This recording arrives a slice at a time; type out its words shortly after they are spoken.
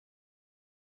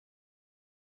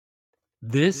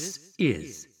This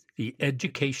is the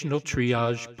Educational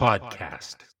Triage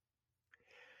Podcast.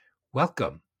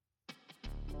 Welcome.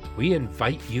 We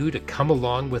invite you to come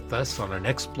along with us on an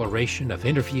exploration of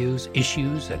interviews,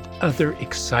 issues, and other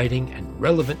exciting and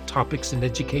relevant topics in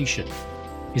education,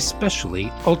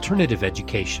 especially alternative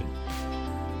education.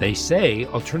 They say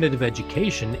alternative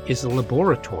education is a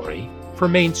laboratory for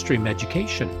mainstream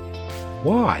education.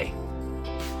 Why?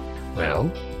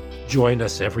 Well, join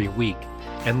us every week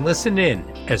and listen in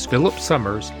as Philip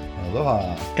Summers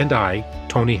Aloha. and I,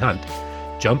 Tony Hunt,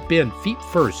 jump in feet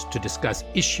first to discuss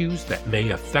issues that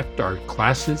may affect our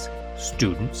classes,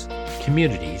 students,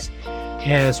 communities,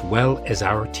 as well as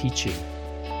our teaching.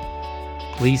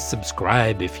 Please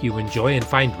subscribe if you enjoy and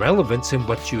find relevance in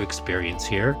what you experience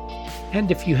here.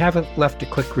 And if you haven't left a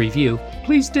quick review,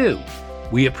 please do.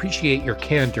 We appreciate your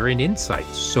candor and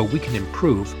insights so we can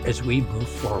improve as we move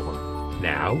forward.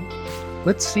 Now,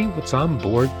 let's see what's on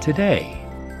board today.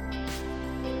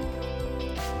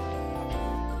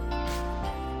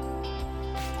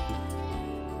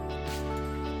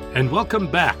 And welcome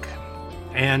back.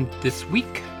 And this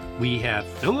week we have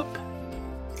Philip.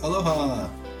 Aloha.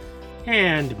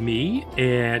 And me,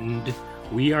 and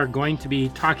we are going to be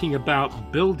talking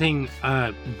about building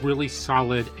a really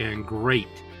solid and great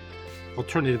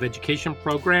alternative education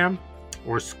program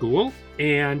or school.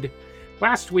 And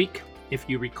last week, if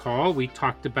you recall, we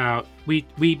talked about, we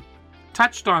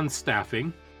touched on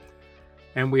staffing,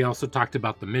 and we also talked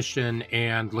about the mission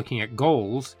and looking at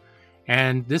goals.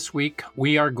 And this week,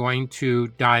 we are going to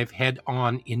dive head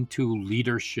on into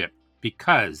leadership,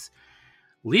 because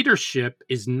leadership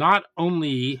is not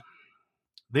only,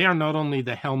 they are not only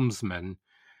the helmsman,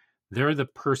 they're the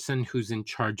person who's in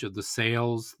charge of the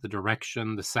sails, the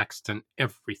direction, the sextant,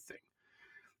 everything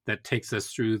that takes us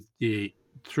through the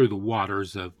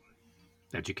waters of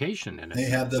education. And They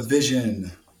have the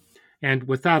vision. And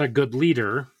without a good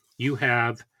leader, you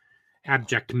have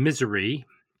abject misery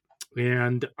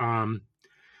and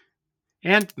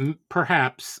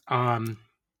perhaps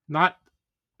not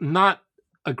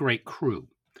a great crew.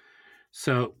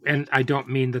 So, and I don't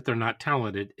mean that they're not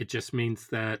talented. It just means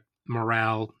that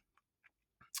morale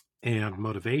and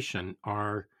motivation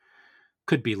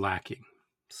could be lacking.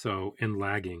 So, and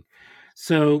lagging.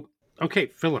 So, okay,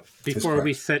 Philip, before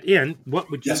we set in,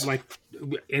 what would you like,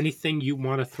 anything you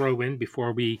want to throw in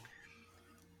before we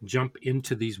jump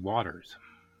into these waters?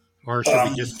 Or should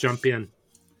we just jump in?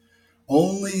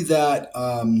 Only that,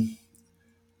 I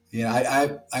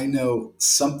know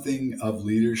something of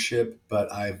leadership,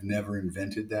 but I've never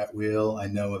invented that wheel. I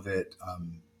know of it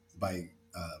by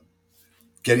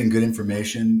getting good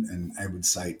information, and I would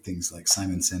cite things like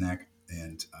Simon Sinek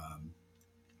and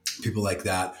people like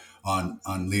that on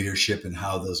leadership and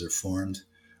how those are formed.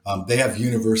 They have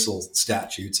universal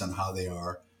statutes on how they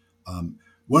are.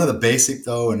 One of the basic,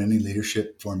 though, in any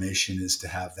leadership formation is to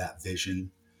have that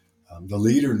vision. The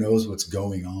leader knows what's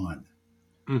going on.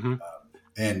 Mm-hmm.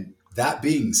 And that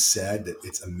being said,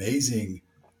 it's amazing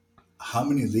how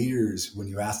many leaders, when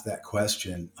you ask that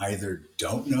question, either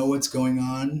don't know what's going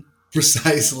on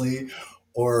precisely,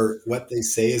 or what they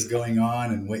say is going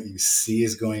on and what you see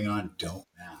is going on don't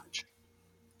match.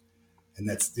 And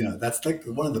that's like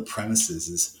one of the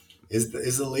premises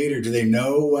is the leader, do they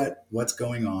know what's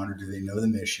going on, or do they know the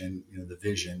mission, the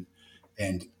vision,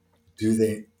 and do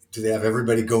they have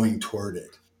everybody going toward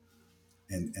it?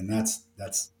 And that's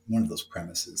one of those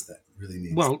premises that really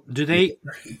needs. Well, do they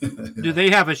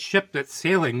have a ship that's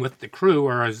sailing with the crew,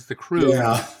 or is the crew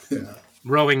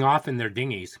rowing off in their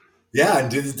dinghies? Yeah,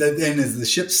 and is the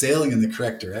ship sailing in the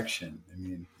correct direction? I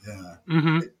mean, yeah,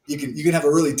 mm-hmm. You can have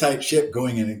a really tight ship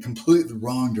going in a completely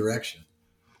wrong direction.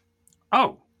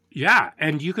 Oh, yeah,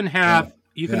 and you can have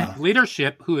have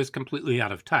leadership who is completely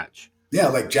out of touch. Yeah,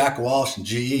 like Jack Walsh and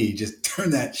GE just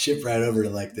turned that ship right over to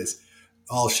like this,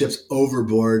 all ships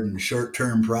overboard and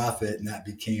short-term profit, and that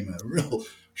became a real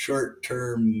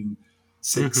short-term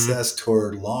success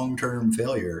toward long-term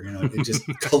failure. It just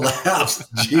collapsed.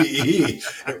 GE.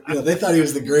 They thought he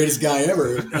was the greatest guy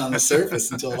ever on the surface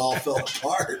until it all fell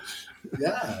apart.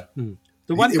 Yeah.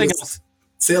 The one thing was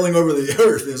sailing over the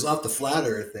earth. It was off the flat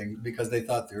earth thing because they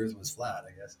thought the earth was flat,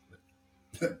 I guess.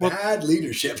 Bad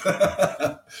leadership.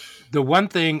 The one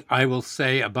thing I will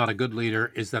say about a good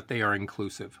leader is that they are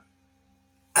inclusive.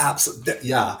 Absolutely.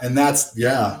 Yeah. And that's,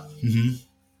 Mm-hmm.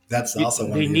 That's also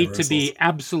one of the They need to be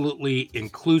absolutely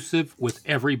inclusive with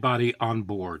everybody on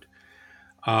board,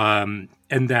 and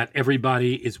that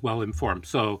everybody is well informed.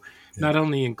 So not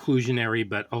only inclusionary,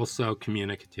 but also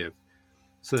communicative.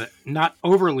 So that not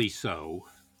overly so,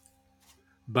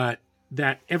 but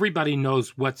that everybody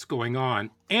knows what's going on,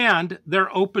 and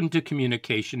they're open to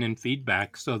communication and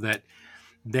feedback so that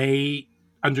they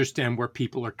understand where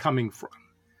people are coming from.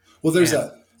 Well,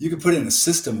 And you can put in a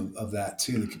system of that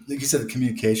too. Like you said, the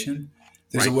communication.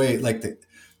 There's a right. way, like the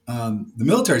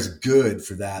military is good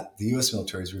for that. The U.S.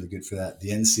 military is really good for that. The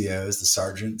NCOs, the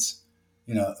sergeants,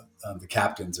 the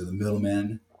captains or the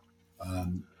middlemen.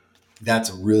 Um, that's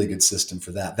a really good system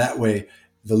for that. That way,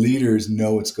 the leaders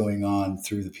know what's going on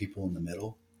through the people in the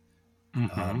middle.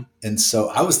 Mm-hmm. And so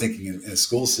I was thinking in a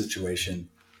school situation,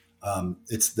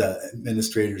 it's the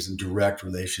administrators in direct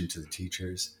relation to the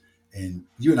teachers. And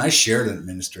you and I shared an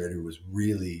administrator who was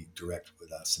really direct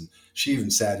with us. And she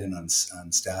even sat in on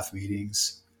staff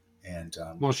meetings. And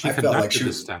Well, she I felt like conducted she the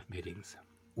was, staff meetings.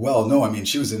 well, no, I mean,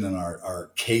 she was in on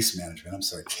our case management. I'm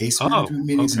sorry, case Oh, management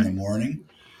meetings in the okay. morning.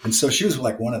 And so she was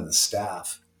like one of the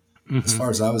staff as Mm-hmm. far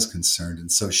as I was concerned. And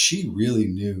so she really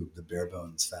knew the bare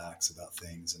bones facts about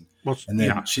things. Well, And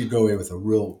yeah, then she'd go away with a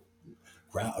real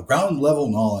ground level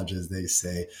knowledge, as they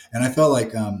say. And I felt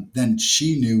like then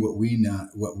she knew what we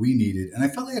needed. And I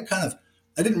felt like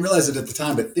I didn't realize it at the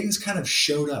time, but things kind of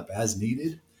showed up as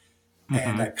needed.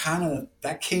 And mm-hmm.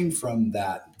 that came from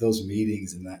those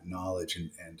meetings and that knowledge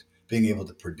and being able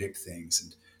to predict things.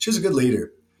 And she was a good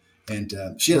leader. And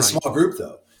she had a Right, small group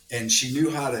though, and she knew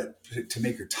how to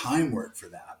make her time work for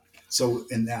that. So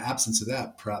in the absence of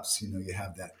that, perhaps you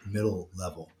have that middle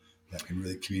level that can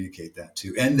really communicate that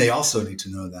too. And they also need to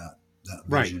know that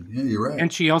right. vision. Yeah, you're right.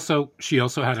 And she also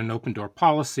had an open door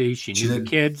policy. She She knew the did.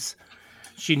 kids.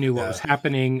 She knew what was Yeah,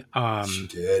 happening. she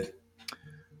did.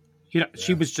 She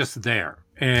Yeah, was just there,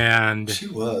 and she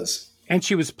was.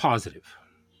 she was positive.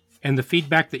 And the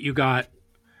feedback that you got,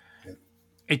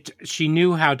 Yeah, she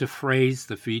knew how to phrase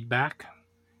the feedback,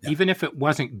 yeah, even if it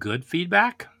wasn't good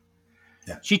feedback.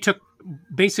 yeah. She took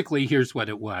basically, here's what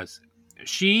it was.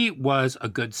 She was a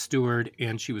good steward,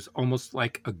 and she was almost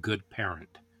like a good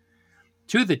parent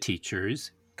to the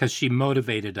teachers because she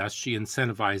motivated us, she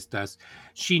incentivized us.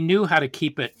 She knew how to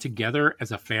keep it together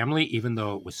as a family, even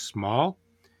though it was small,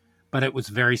 but it was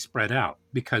very spread out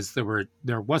because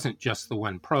there wasn't just the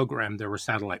one program, there were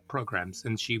satellite programs,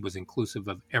 and she was inclusive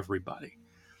of everybody.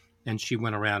 And she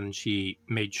went around and she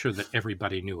made sure that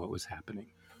everybody knew what was happening.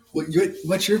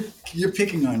 You're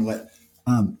picking on what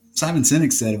Simon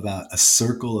Sinek said about a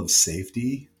circle of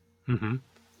safety. Mm-hmm.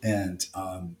 And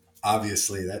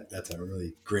obviously, that's a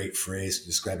really great phrase to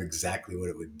describe exactly what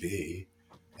it would be.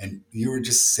 And you were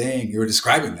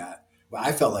describing that. Well,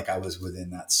 I felt like I was within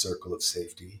that circle of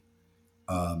safety.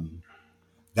 Um,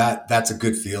 that's a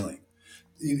good feeling.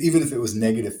 Even if it was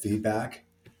negative feedback,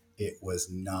 it was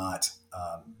not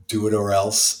do it or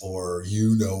else, or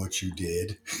what you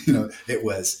did. It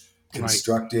was Right.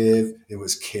 constructive. It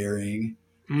was caring.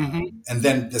 Mm-hmm. And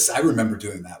then I remember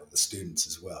doing that with the students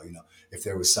as well. If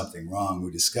there was something wrong, we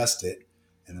discussed it,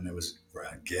 and then it was,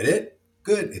 right, get it,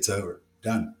 good, it's over,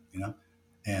 done.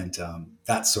 And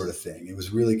that sort of thing. It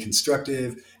was really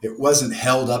constructive. It wasn't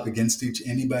held up against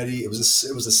anybody. It was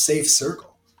a safe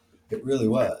circle. It really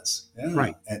was. Yeah,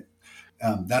 Right. and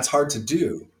that's hard to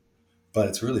do, but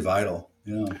it's really vital.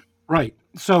 Right.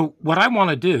 So what I want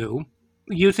to do,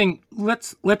 using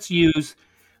let's use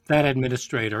that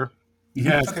administrator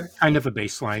Mhm. as Okay. kind of a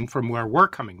baseline from where we're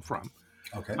coming from,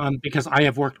 Okay. because I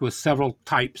have worked with several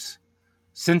types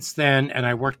since then, and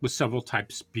I worked with several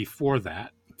types before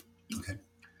that, Okay.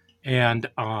 and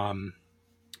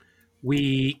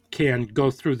we can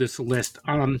go through this list.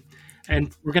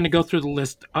 And we're going to go through the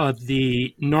list of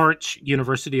the Norwich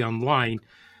University Online,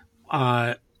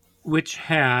 uh, which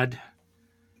had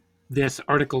this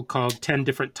article called 10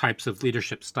 Different Types of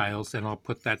Leadership Styles, and I'll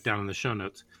put that down in the show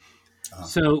notes. Uh,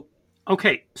 So,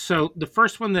 okay, so the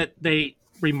first one that they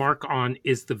remark on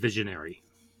is the visionary.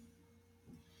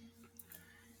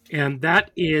 And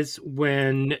that is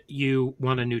when you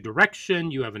want a new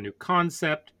direction, you have a new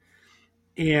concept,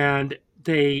 and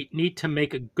they need to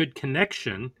make a good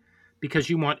connection because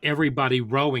you want everybody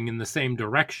rowing in the same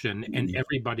direction and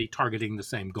everybody targeting the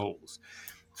same goals.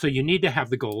 So you need to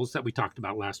have the goals that we talked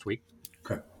about last week.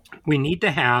 okay. We need to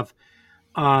have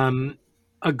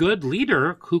a good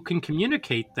leader who can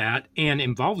communicate that and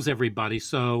involves everybody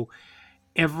so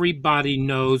everybody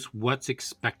knows what's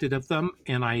expected of them.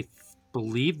 And I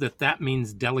believe that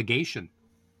means delegation.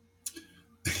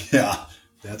 Yeah,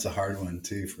 that's a hard one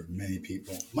too for many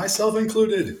people, myself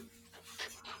included.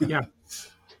 Yeah.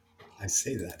 I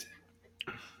say that.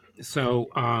 So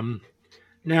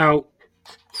now,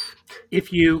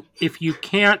 if you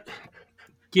can't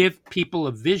give people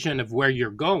a vision of where you're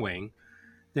going,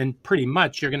 then pretty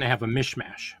much you're going to have a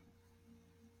mishmash,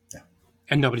 Yeah.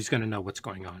 and nobody's going to know what's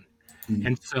going on.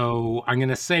 And so I'm going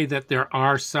to say that there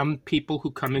are some people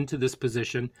who come into this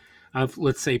position of,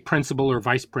 let's say, principal or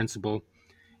vice principal,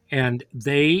 and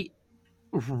they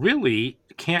really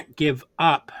can't give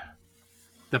up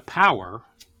the power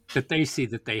that they see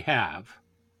that they have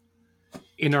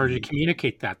in order to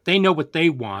communicate that. They know what they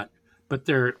want, but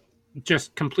they're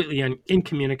just completely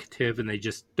incommunicative and they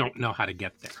just don't know how to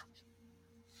get there.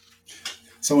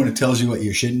 Someone who tells you what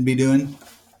you shouldn't be doing.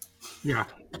 Yeah.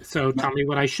 So tell me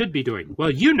what I should be doing.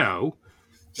 Well, you know.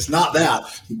 Just not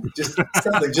that. Just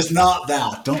something. Just not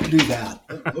that. Don't do that.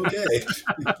 Okay.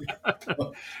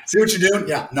 See what you're doing?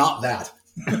 Yeah, not that.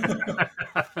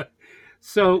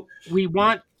 So we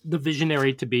want the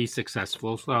visionary to be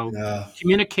successful. So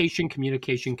communication,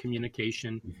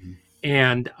 mm-hmm.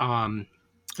 And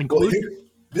inclusion. Well,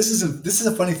 this is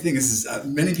a funny thing. This is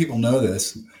many people know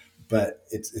this, but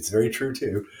it's very true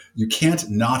too. You can't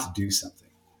not do something,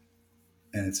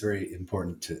 and it's very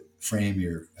important to frame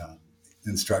your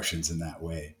instructions in that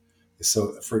way.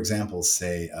 So, for example,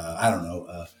 say I don't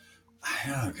know.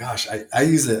 I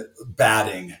use it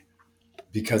batting.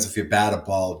 Because if you bat a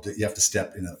ball, you have to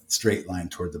step in a straight line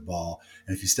toward the ball,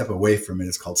 and if you step away from it,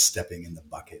 it's called stepping in the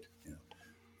bucket.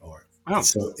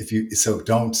 So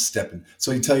don't step in.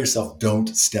 So you tell yourself,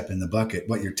 don't step in the bucket.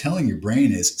 What you're telling your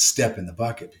brain is step in the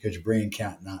bucket because your brain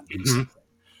can't not do something.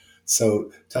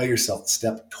 So tell yourself,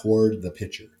 step toward the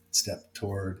pitcher, step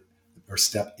toward, or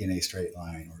step in a straight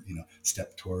line, or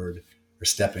step toward, or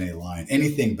step in a line.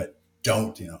 Anything but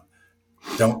don't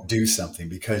do something,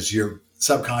 because your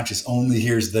subconscious only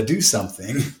hears the do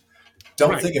something.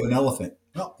 Don't think of an elephant.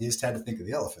 Well, you just had to think of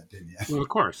the elephant, didn't you? Well, of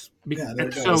course.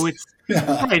 So it's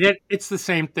right. It's the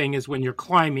same thing as when you're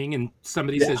climbing and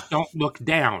somebody says, "Don't look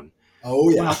down."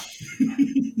 Oh yeah.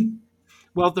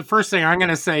 Well, the first thing I'm going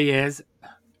to say is,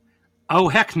 "Oh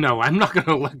heck no! I'm not going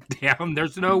to look down.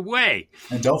 There's no way."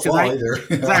 And don't fall either.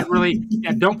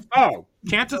 Don't fall.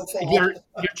 Your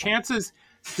chances.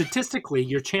 Statistically,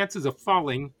 your chances of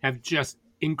falling have just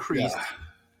increased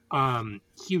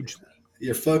hugely.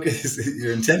 Your focus,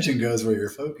 your intention goes where your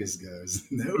focus goes.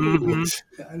 No,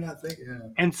 I'm not thinking. Yeah.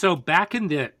 And so back in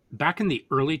the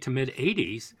early to mid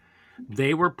 80s,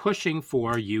 they were pushing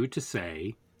for you to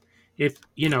say, if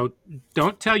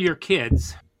don't tell your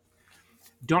kids,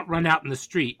 don't run out in the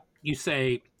street. You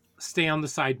say, stay on the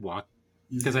sidewalk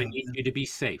because I need you to be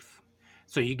safe.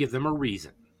 So you give them a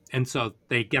reason, and so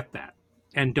they get that.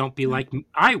 And don't be like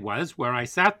I was, where I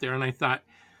sat there and I thought,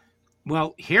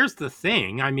 well, here's the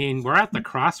thing. I mean, we're at the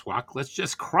crosswalk. Let's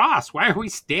just cross. Why are we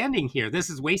standing here? This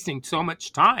is wasting so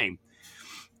much time.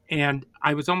 And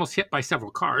I was almost hit by several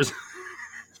cars.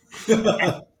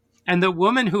 and the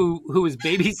woman who was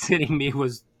babysitting me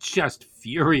was just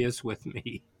furious with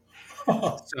me.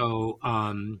 So,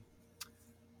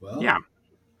 yeah.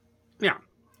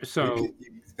 So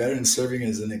it's better than serving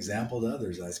as an example to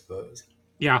others, I suppose.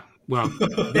 Yeah. Well,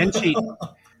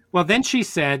 then she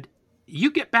said,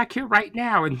 "You get back here right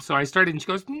now." And so I started, and she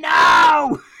goes,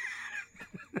 "No!"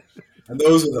 And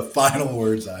those are the final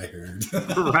words I heard.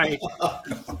 Right.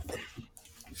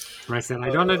 I said,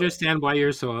 "I don't understand why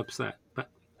you're so upset." But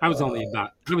I was only I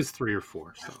was 3 or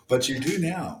 4. So. But you do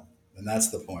now, and that's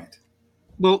the point.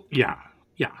 Well, yeah.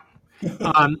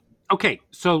 Okay,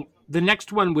 so the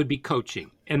next one would be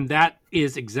coaching. And that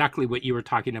is exactly what you were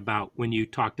talking about when you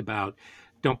talked about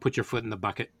don't put your foot in the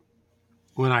bucket.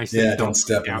 When I say don't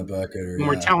step in the bucket.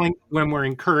 When we're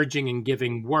encouraging and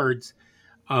giving words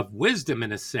of wisdom,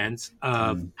 in a sense,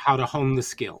 of how to hone the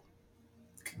skill.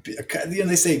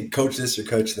 They say coach this or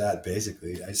coach that,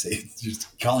 basically. I say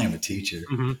just calling him a teacher.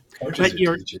 Mm-hmm. Coaches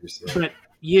are teachers. Yeah. But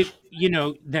you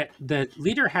know that the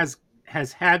leader has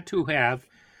had to have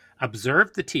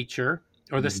observed the teacher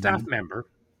or the staff member.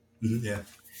 Mm-hmm. Yeah.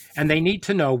 And they need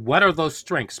to know what are those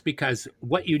strengths, because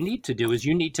what you need to do is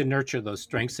you need to nurture those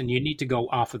strengths, and you need to go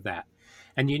off of that.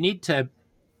 And you need to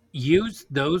use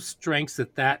those strengths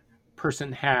that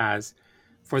person has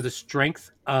for the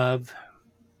strength of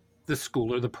the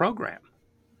school or the program.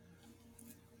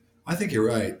 I think you're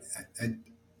right. And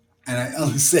I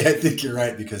only say I think you're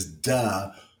right because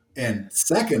duh. And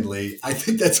secondly, I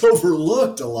think that's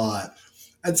overlooked a lot.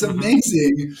 It's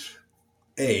amazing.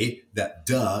 A, that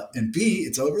duh, and B,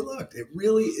 it's overlooked. It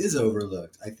really is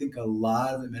overlooked. I think a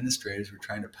lot of administrators were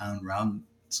trying to pound round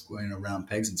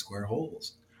pegs and square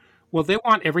holes. Well, they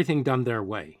want everything done their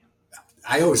way.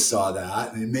 I always saw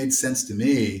that, and it made sense to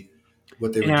me.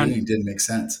 What they were doing didn't make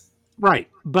sense. Right.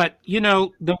 But,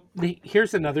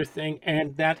 here's another thing,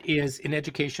 and that is in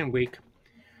Education Week,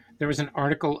 there was an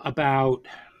article about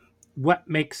what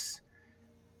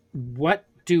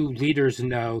do leaders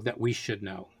know that we should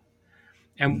know?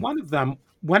 And one of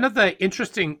the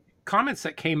interesting comments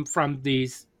that came from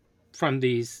these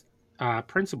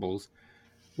principals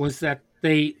was that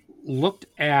they looked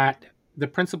at the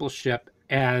principalship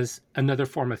as another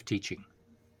form of teaching,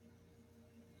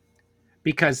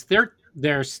 because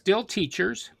they're still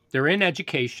teachers, they're in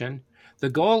education. The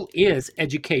goal is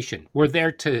education. We're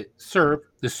there to serve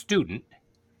the student,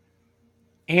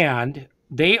 and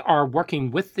they are working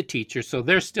with the teacher, so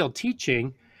they're still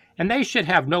teaching, and they should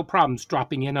have no problems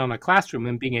dropping in on a classroom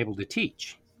and being able to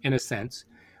teach, in a sense.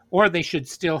 Or they should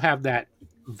still have that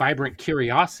vibrant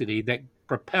curiosity that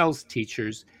propels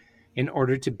teachers in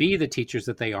order to be the teachers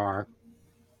that they are,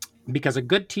 because a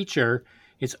good teacher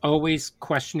is always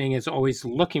questioning, is always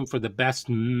looking for the best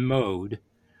mode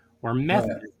or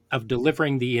method Right. of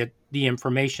delivering the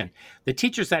information. The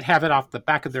teachers that have it off the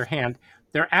back of their hand,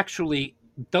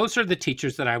 those are the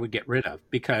teachers that I would get rid of,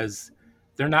 because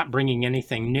they're not bringing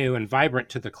anything new and vibrant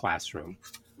to the classroom.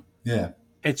 Yeah.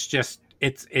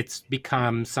 It's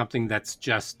become something that's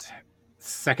just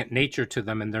second nature to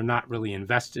them, and they're not really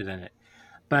invested in it.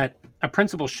 But a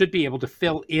principal should be able to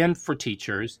fill in for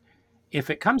teachers if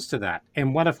it comes to that.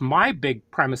 And one of my big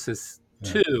premises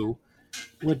too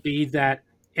would be that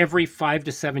every 5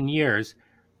 to 7 years,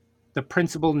 the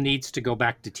principal needs to go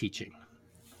back to teaching.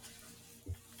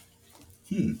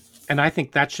 And I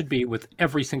think that should be with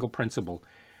every single principal,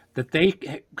 that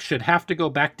they should have to go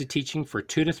back to teaching for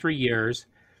 2 to 3 years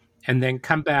and then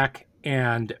come back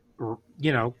and,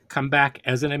 come back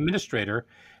as an administrator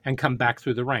and come back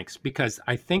through the ranks, because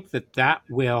I think that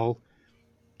will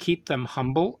keep them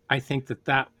humble. I think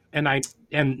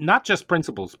and not just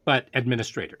principals, but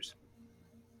administrators,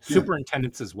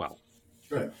 superintendents as well.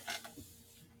 Right.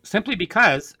 Simply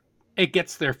because it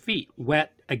gets their feet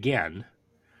wet again,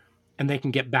 and they can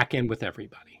get back in with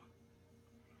everybody,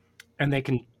 and they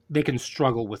can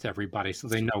struggle with everybody, so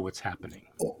they know what's happening.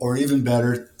 Or even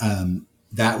better,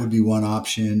 that would be one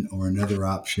option. Or another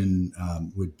option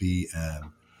would be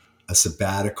a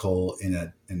sabbatical in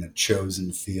a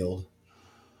chosen field.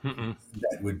 Mm-mm.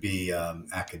 That would be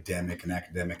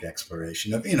academic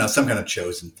exploration of some kind of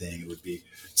chosen thing. It would be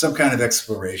some kind of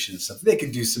exploration of something. They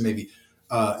could do some maybe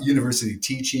university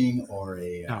teaching or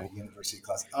a university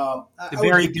class.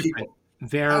 Very different.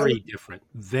 Very different.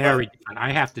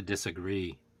 I have to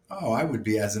disagree. I would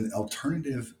be, as an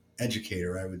alternative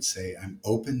educator, I would say I'm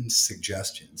open to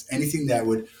suggestions. Anything that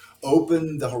would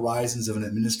open the horizons of an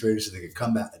administrator so they could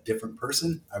come back a different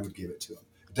person, I would give it to them.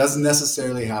 It doesn't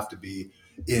necessarily have to be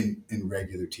in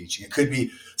regular teaching. It could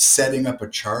be setting up a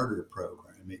charter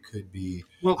program. It could be,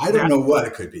 I don't know what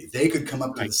it could be. They could come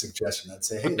up with a suggestion. I'd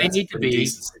say, hey, that's a pretty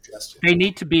decent suggestion. They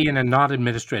need to be in a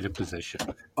non-administrative position.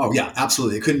 Oh yeah,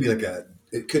 absolutely. It couldn't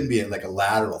be like a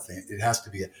lateral thing. It has to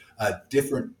be a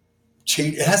different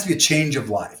change. It has to be a change of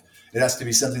life. It has to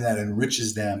be something that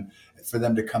enriches them, for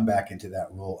them to come back into that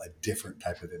role, a different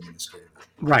type of administrator.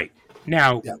 Right.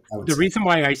 Now, the reason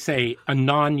why I say a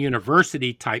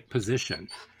non-university type position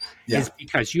is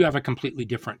because you have a completely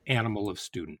different animal of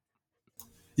student.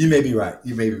 You may be right.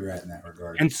 You may be right in that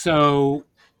regard. And so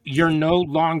you're no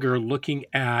longer looking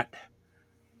at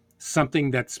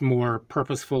something that's more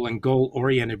purposeful and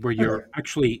goal-oriented, where you're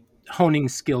actually honing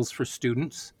skills for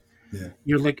students. Yeah.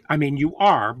 You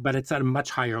are, but it's at a much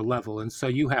higher level. And so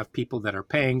you have people that are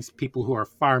paying, people who are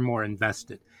far more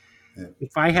invested. Yeah.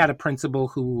 If I had a principal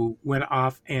who went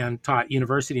off and taught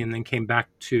university and then came back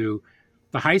to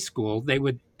the high school, they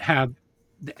would have,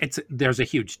 there's a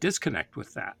huge disconnect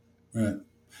with that. Right.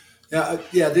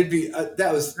 There'd be,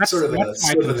 that was sort of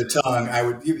the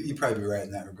tongue. You'd probably be right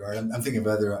in that regard. I'm thinking of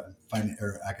other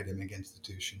academic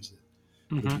institutions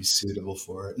that would be suitable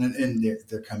for it. And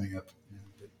they're coming up.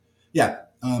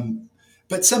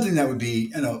 But something that would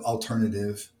be,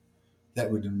 alternative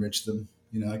that would enrich them.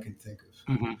 I can think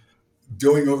of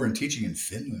going over and teaching in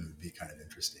Finland would be kind of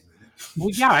interesting. Well,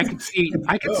 yeah, I could see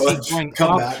going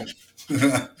back.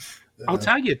 I'll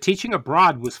tell you, teaching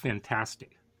abroad was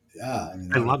fantastic. Yeah,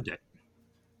 I loved it.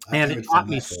 And it taught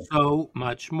me so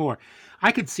much more.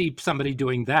 I could see somebody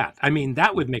doing that.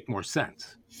 That would make more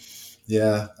sense.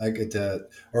 Yeah, I could,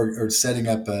 or setting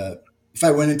up if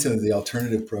I went into the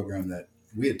alternative program that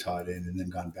we had taught in and then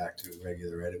gone back to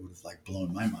regular ed, it would have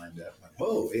blown my mind up.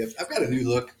 Whoa, I've got a new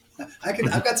look.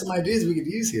 I've got some ideas we could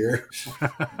use here.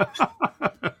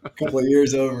 A couple of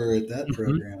years over at that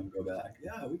program, go back.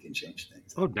 Yeah, we can change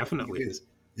things. Oh, definitely.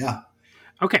 Yeah.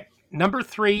 Okay. Number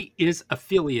 3 is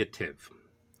affiliative.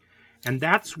 And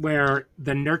that's where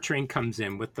the nurturing comes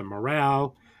in, with the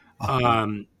morale,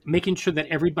 making sure that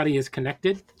everybody is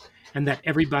connected and that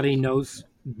everybody knows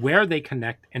where they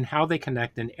connect and how they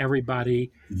connect, and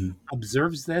everybody Mhm.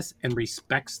 observes this and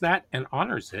respects that and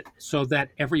honors it so that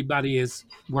everybody is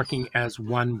working as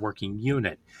one working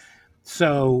unit.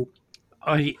 So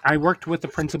I worked with a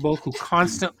principal who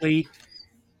constantly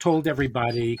told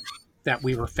everybody that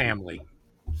we were family.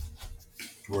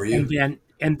 Were And you?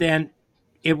 then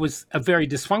it was a very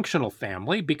dysfunctional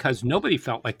family because nobody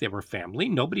felt like they were family.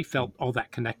 Nobody felt all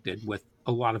that connected with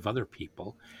a lot of other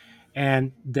people.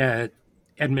 And the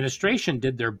administration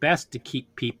did their best to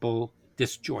keep people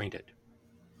disjointed.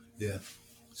 Yeah.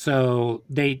 So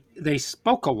they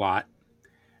spoke a lot.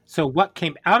 So what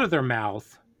came out of their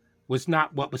mouth was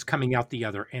not what was coming out the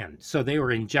other end. So they were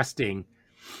ingesting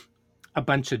a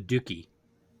bunch of dookie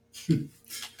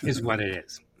is what it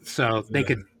is. So they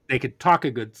could talk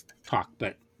a good talk,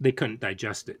 but they couldn't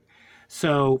digest it.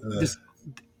 So Uh, this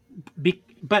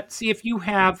but see if you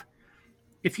have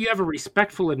a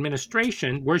respectful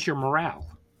administration, where's your morale?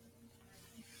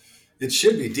 it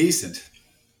should be decent,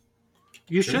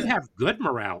 You should shouldn't it? have good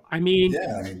morale. I mean,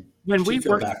 Yeah, I mean, when we should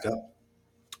feel worked backed up.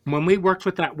 when we worked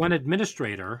with that one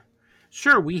administrator,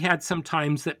 sure, we had some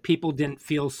times that people didn't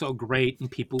feel so great and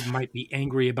people might be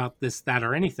angry about this, that,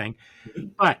 or anything,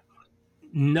 but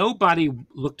nobody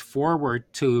looked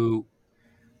forward to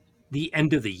the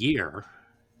end of the year.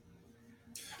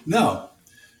 No,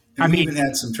 and I we mean, even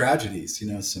had some tragedies.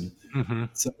 You know, mhm,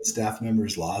 some of the staff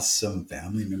members lost some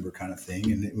family member kind of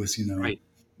thing, and it was, right.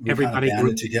 we kind of Everybody banded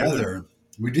grouped together. together.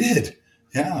 We did,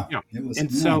 yeah. Yeah. It was,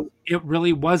 And yeah, so it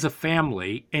really was a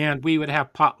family, and we would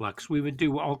have potlucks. We would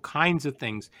do all kinds of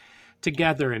things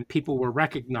together, and people were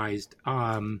recognized.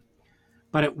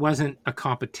 But it wasn't a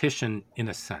competition in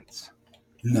a sense.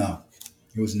 no,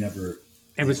 it was never.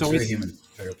 It Yeah, it was was very always human,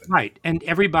 very open. right. And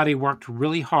everybody worked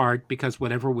really hard because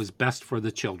whatever was best for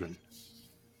the children.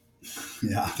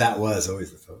 Yeah, that was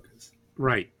always the focus.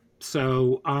 Right.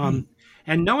 So, Hmm.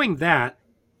 and knowing that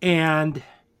and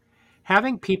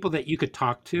having people that you could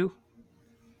talk to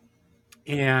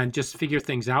and just figure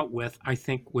things out with, I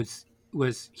think was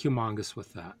humongous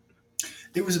with that.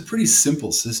 It was a pretty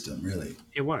simple system, really.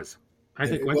 It was. I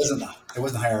think It once wasn't it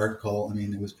wasn't hierarchical. I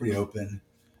mean, it was pretty open,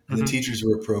 and the mhm, teachers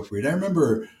were appropriate. I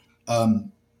remember,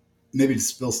 um, maybe to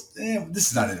spill. This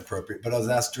is not inappropriate, but I was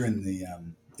asked during the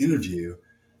interview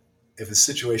if a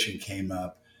situation came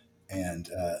up, and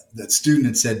that student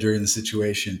had said during the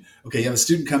situation, "Okay, you have a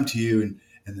student come to you,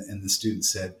 and the student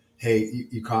said, 'Hey,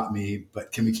 you caught me,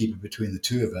 but can we keep it between the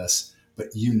two of us?'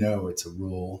 But you know it's a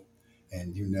rule,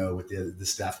 and you know with the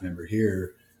staff member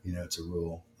here, you know it's a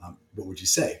rule. What would you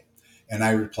say?" And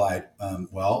I replied,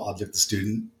 "Well, I'll look the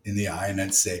student in the eye and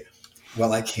I'd say,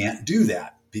 'Well, I can't do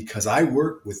that because I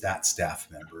work with that staff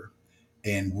member,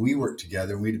 and we work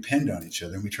together and we depend on each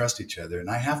other and we trust each other, and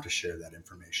I have to share that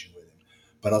information with him.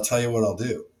 But I'll tell you what I'll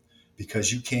do,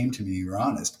 because you came to me, you're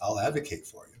honest, I'll advocate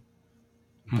for you,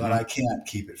 but mhm, I can't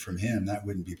keep it from him. That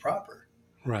wouldn't be proper.'"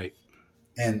 right.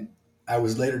 And I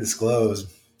was later disclosed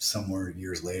somewhere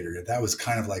years later that was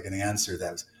kind of like an answer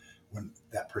that was, when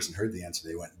that person heard the answer,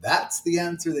 they went, "That's the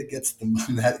answer that gets the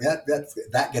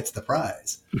that gets the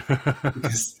prize,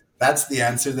 because that's the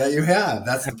answer that you have.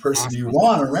 That's the That's person you awesome.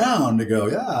 want around to go,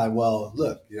 yeah, well,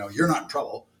 look, you're not in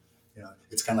trouble.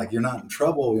 It's kind of like, you're not in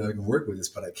trouble. You can work with this,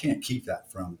 but I can't keep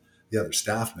that from the other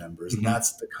staff members." And Mhm,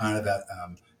 that's the kind of that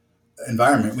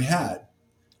environment we had.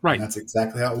 And right. that's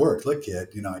exactly how it worked. "Look, kid,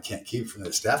 I can't keep it from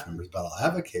the staff members, but I'll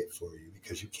advocate for you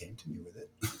because you came to me with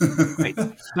Right.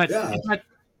 it." But Yeah.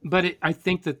 I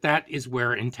think that is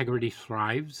where integrity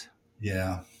thrives,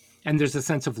 Yeah. and there's a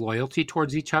sense of loyalty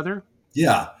towards each other.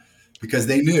 Yeah. Because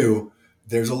they knew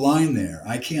there's a line there.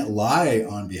 I can't lie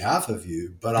on behalf of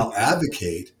you, but I'll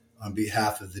advocate on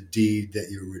behalf of the deed that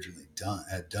you originally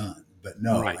had done. But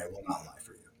no, Right. I will not lie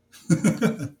for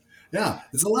you. Yeah,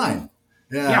 it's a line.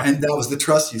 Yeah, Yeah. and that was the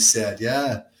trust you said.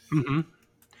 Yeah, Hmm.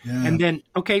 yeah, And then,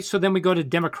 okay, so then we go to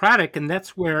democratic, and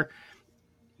that's where,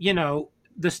 you know,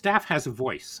 the staff has a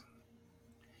voice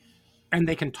and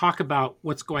they can talk about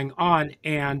what's going on.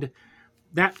 And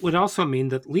that would also mean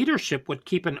that leadership would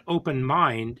keep an open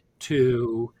mind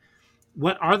to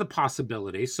what are the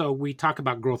possibilities. So we talk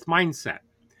about growth mindset.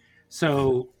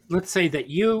 So let's say that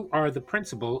you are the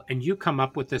principal and you come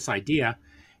up with this idea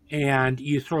and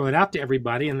you throw it out to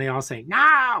everybody and they all say,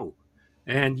 no.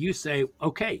 And you say,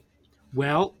 okay,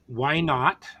 well, why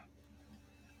not?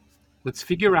 Let's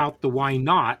figure out the why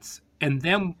nots. And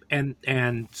then,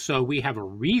 and so we have a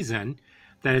reason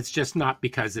that it's just not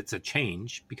because it's a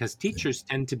change, because teachers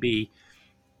tend to be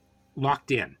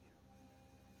locked in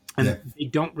yeah. and they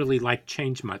don't really like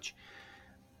change much.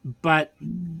 But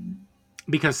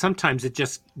because sometimes it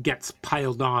just gets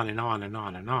piled on and on and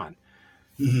on and on.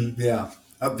 Yeah.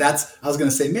 I was going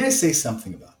to say, may I say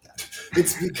something about that?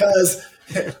 It's because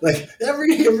like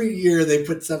every year they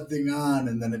put something on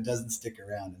and then it doesn't stick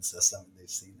around. And so they've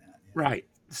seen that. Right.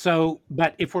 So,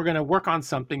 but if we're going to work on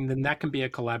something, then that can be a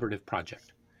collaborative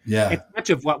project. Yeah. It's much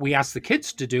of what we ask the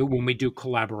kids to do when we do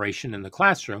collaboration in the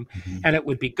classroom. Mhm. And it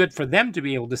would be good for them to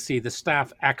be able to see the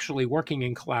staff actually working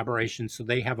in collaboration so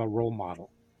they have a role model.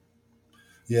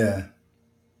 Yeah.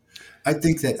 I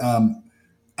think that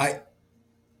I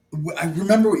I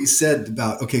remember what you said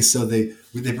about okay, so they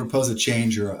propose a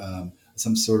change or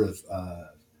some sort of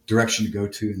direction to go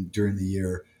to during the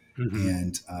year, Hmm.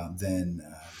 and then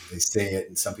they say it,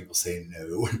 and some people say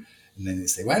no, and then they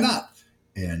say why not,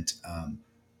 and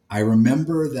I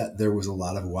remember that there was a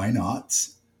lot of why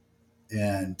nots,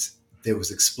 and it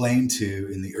was explained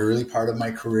to in the early part of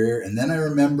my career, and then I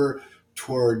remember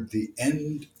toward the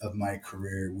end of my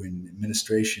career when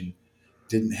administration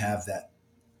didn't have that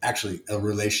actually a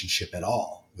relationship at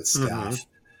all with Hmm. staff.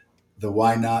 The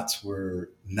why nots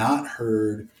were not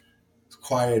heard,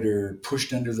 quieter,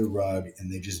 pushed under the rug,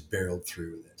 and they just barreled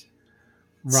through with it.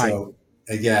 Right. So,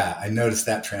 yeah, I noticed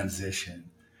that transition.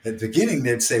 At the beginning,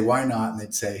 they'd say, why not? And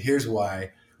they'd say, here's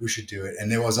why we should do it.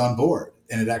 And they was on board,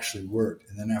 and it actually worked.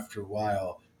 And then after a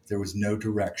while, there was no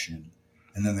direction.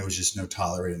 And then there was just no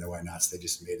tolerating the why nots. They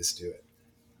just made us do it.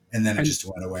 And then it And just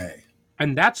went away.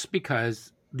 and that's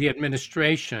because the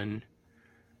administration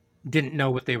didn't know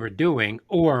what they were doing,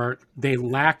 or they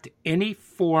lacked any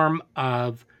form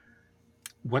of,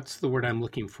 what's the word I'm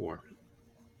looking for?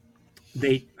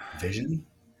 They Vision?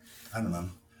 I don't know.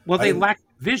 Well, I they didn't, lack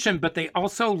vision, but they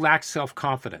also lack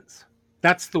self-confidence.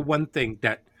 That's the one thing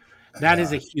that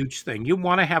is a yeah. huge thing. You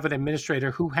want to have an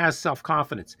administrator who has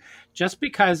self-confidence. Just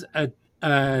because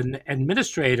an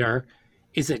administrator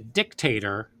is a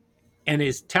dictator and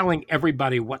is telling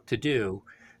everybody what to do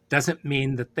doesn't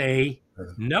mean that they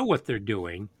know what they're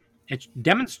doing. It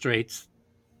demonstrates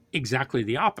exactly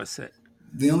the opposite.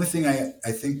 The only thing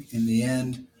I think in the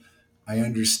end I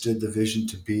understood the vision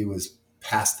to be was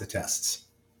pass the tests.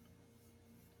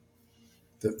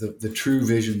 The true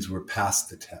visions were past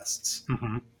the tests.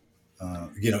 Hmm.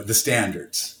 The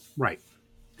standards Right.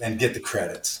 and get the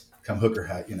credits. Come hook or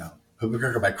high, hook or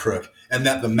crook by crook. And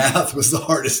that the math was the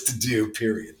hardest to do,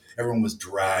 period. Everyone was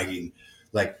dragging,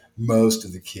 like most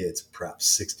of the kids, perhaps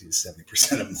 60 to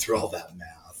 70% of them through all that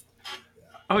math.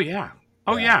 Oh, yeah.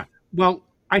 Oh, Yeah. yeah. Well,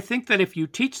 I think that if you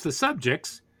teach the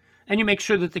subjects and you make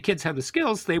sure that the kids have the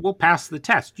skills, they will pass the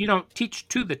test. You don't teach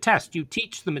to the test, you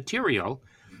teach the material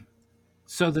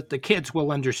so that the kids will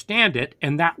understand it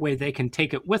and that way they can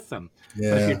take it with them. But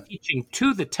if you're Yeah. teaching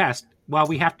to the test, well,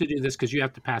 we have to do this because you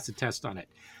have to pass a test on it.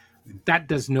 That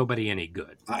does nobody any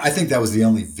good. I think that was the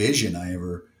only vision I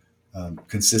ever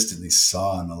consistently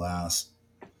saw in the last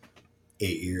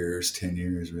 8 years, 10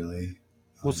 years, really.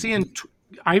 We'll see.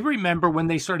 I remember when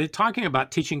they started talking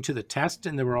about teaching to the test,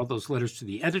 and there were all those letters to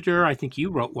the editor. I think you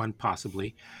wrote one,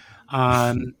 possibly.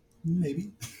 Um,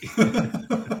 Maybe.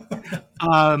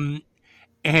 um,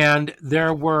 and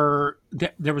there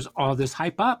was all this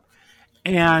hype up,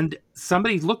 and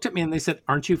somebody looked at me and they said,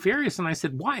 "Aren't you furious?" And I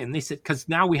said, "Why?" And they said, "Because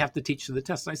now we have to teach to the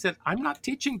test." And I said, "I'm not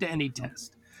teaching to any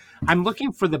test. I'm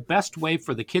looking for the best way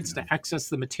for the kids Yeah. to access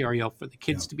the material, for the Yeah.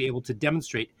 kids to be able to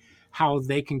demonstrate how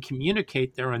they can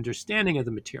communicate their understanding of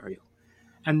the material."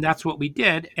 And that's what we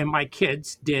did. And my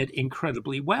kids did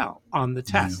incredibly well on the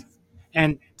Yeah. test.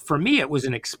 And for me, it was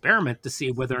an experiment to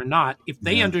see whether or not, if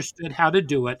they Yeah. understood how to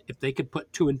do it, if they could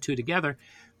put two and two together,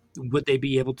 would they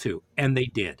be able to? And they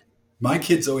did. My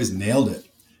kids always nailed it.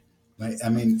 I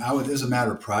mean, it was a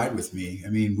matter of pride with me. I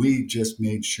mean, we just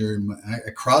made sure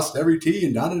I crossed every T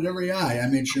and dotted every I. I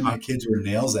made sure my kids were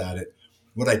nails at it.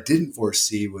 What I didn't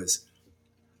foresee was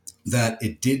that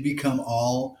it did become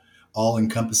all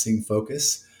encompassing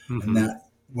focus, and Mm-hmm. that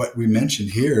what we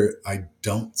mentioned here, I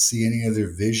don't see any other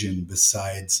vision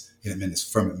besides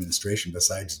from administration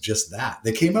besides just that.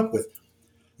 They came up with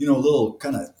little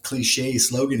kind of cliche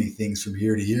slogany things from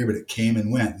year to year, but it came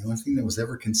and went. The only thing that was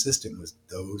ever consistent was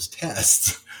those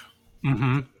tests.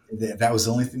 Mm-hmm. That was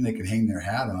the only thing they could hang their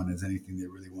hat on as anything they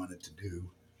really wanted to do.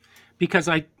 Because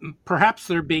perhaps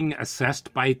they're being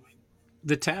assessed by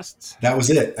the tests. That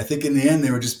was it. I think in the end, they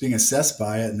were just being assessed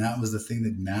by it, and that was the thing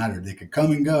that mattered. They could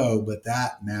come and go, but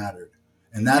that mattered.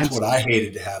 And that's And what I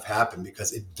hated to have happen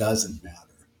because it doesn't matter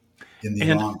in the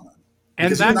and long run. and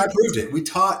Because you and that I proved it. We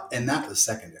taught, and that was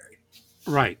secondary.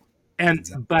 right. And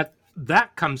Exactly. but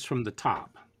that comes from the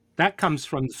top. That comes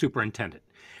from the superintendent.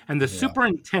 And the Yeah.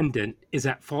 superintendent is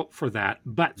at fault for that,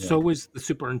 but Yeah. so is the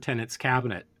superintendent's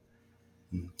cabinet.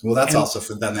 Well, that's And also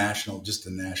for just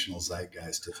the national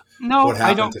zeitgeist of no, what I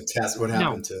happened don't. to test, what No,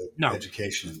 happened to no,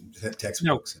 education and no.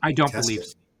 textbooks and I don't believe.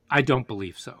 testing. I don't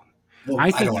believe so. Well, I I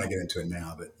don't think want to get into it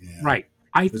now, but yeah, right.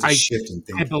 I there's a I shift in I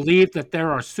thinking. believe that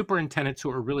there are superintendents who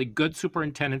are really good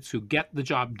superintendents who get the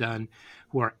job done,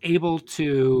 who are able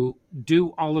to do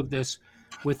all of this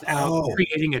without Oh,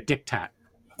 creating a diktat.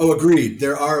 oh, agreed.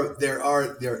 There.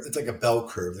 It's like a bell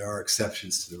curve. There are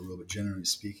exceptions to the rule, but generally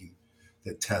speaking,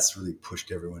 the tests really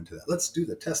pushed everyone to that. Let's do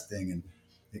the test thing, and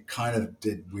it kind of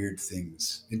did weird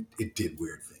things. It did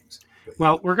weird things, but yeah.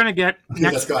 Well, we're going to get Okay,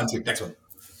 let's go on to the next one.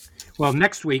 well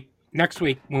next week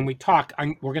when we talk,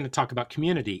 we're going to talk about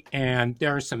community, and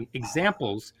there are some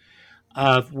examples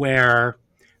of where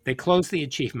they closed the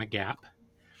achievement gap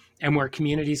and where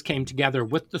communities came together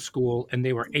with the school and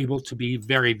they were able to be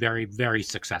very, very, very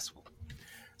successful. Yeah.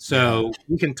 So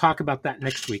we can talk about that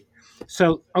next week.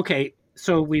 So, okay,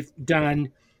 so we've done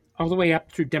all the way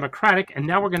up through democratic, and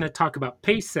now we're going to talk about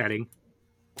pace setting.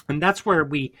 And that's where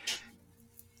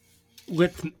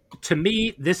with, to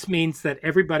me, this means that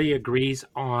everybody agrees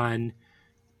on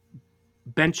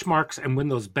benchmarks and when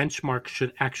those benchmarks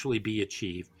should actually be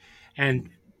achieved. And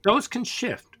those can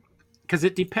shift because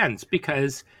it depends,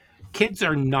 because kids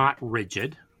are not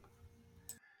rigid.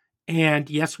 And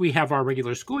yes, we have our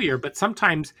regular school year, but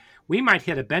sometimes we might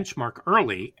hit a benchmark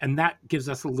early, and that gives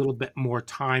us a little bit more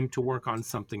time to work on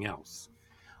something else.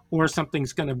 Or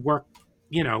something's going to work,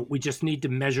 we just need to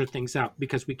measure things out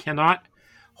because we cannot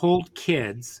hold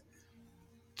kids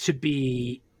to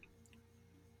be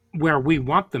where we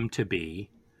want them to be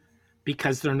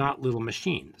because they're not little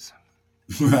machines.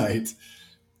 Right.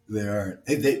 They are.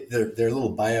 They're little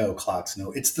bio clocks.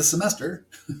 No, it's the semester.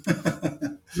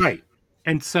 Right.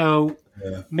 And so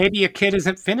Yeah. maybe a kid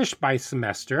isn't finished by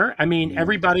semester. I mean, Yeah.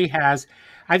 everybody has.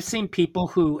 I've seen people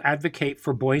who advocate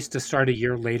for boys to start a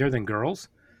year later than girls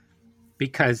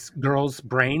because girls'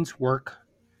 brains work,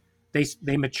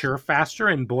 they mature faster,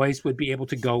 and boys would be able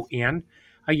to go in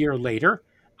a year later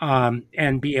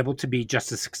and be able to be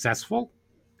just as successful.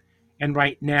 And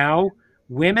right now,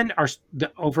 women are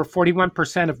over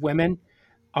 41% of women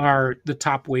are the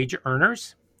top wage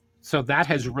earners. So that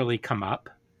has really come up.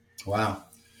 Wow.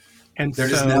 And They're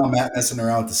just now so, messing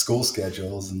around with the school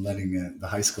schedules and letting the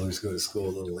high schoolers go to school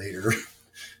a little later.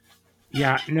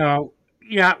 yeah, no,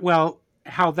 yeah, well,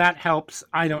 how that helps,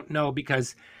 I don't know,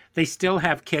 because they still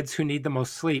have kids who need the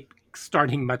most sleep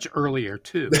starting much earlier,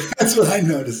 too. That's what I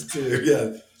noticed too.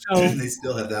 Yeah. So, They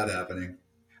still have that happening.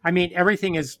 I mean,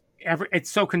 it's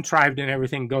so contrived and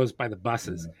everything goes by the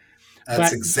buses. Yeah. That's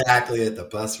But, exactly it. The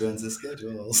bus runs the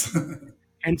schedules.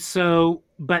 and so,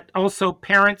 but also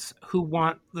parents who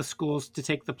want the schools to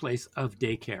take the place of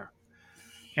daycare.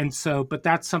 And so, but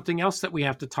that's something else that we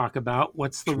have to talk about.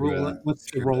 What's the True role? that. What's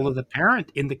the True role that. of the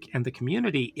parent in the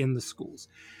community in the schools?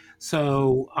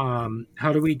 So,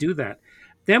 how do we do that?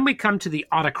 Then we come to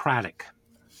Autocratic.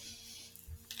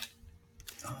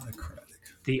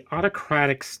 the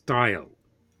autocratic style,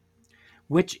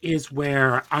 which is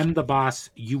where I'm the boss,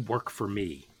 you work for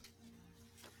me,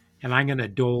 and I'm going to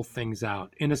dole things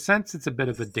out. In a sense, it's a bit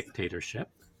of a dictatorship.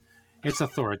 It's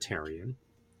authoritarian.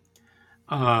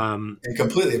 And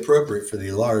completely appropriate for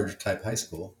the large type high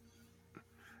school.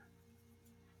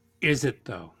 Is it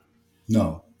though?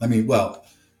 No, I mean, well,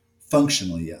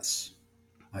 functionally, yes.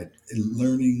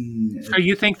 Learning. So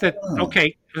you think I that don't know.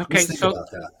 okay? Let's think So, about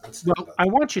that. Let's think well, about I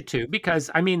that. want you to, because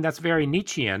I mean that's very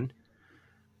Nietzschean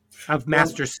of Well,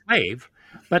 master slave.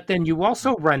 But then you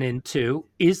also run into,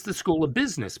 is the school a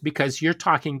business, because you're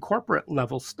talking corporate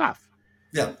level stuff.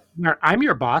 yeah. Where I'm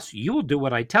your boss, you will do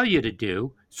what I tell you to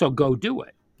do, so go do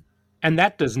it. And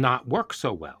that does not work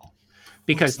so well Well,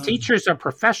 because it's not. teachers are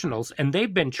professionals and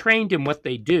they've been trained in what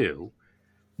they do,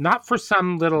 not for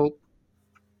some little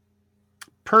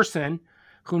person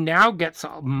who now gets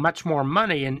much more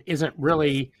money and isn't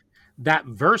really that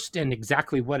versed in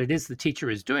exactly what it is the teacher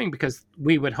is doing, because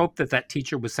we would hope that that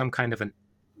teacher was some kind of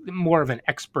more of an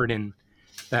expert in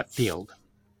that field.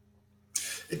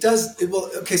 It does. Well,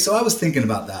 okay. So I was thinking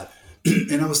about that,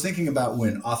 and I was thinking about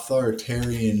when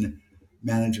authoritarian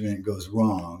management goes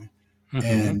wrong, Mm-hmm.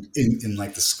 and in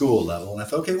like the school level. And I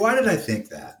thought, okay, why did I think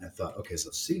that? And I thought, okay, so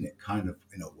I've seen it kind of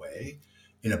in a way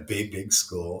in a big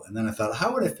school. And then I thought,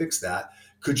 how would I fix that?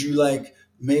 Could you like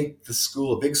make the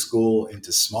school, a big school,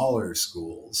 into smaller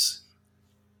schools?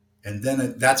 And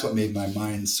then that's what made my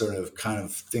mind sort of kind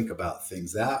of think about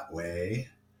things that way.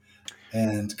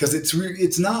 And because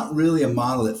it's not really a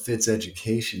model that fits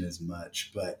education as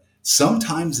much, but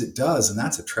sometimes it does, and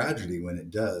that's a tragedy when it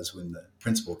does, when the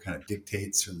principal kind of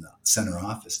dictates from the center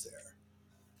office there.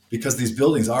 because these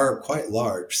buildings are quite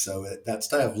large. So that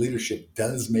style of leadership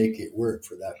does make it work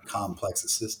for that complex a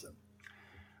system.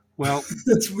 Well,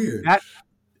 That's weird. that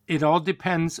it all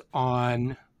depends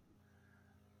on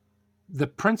the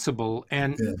principal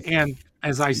Yeah. and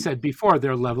as I said before,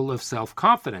 their level of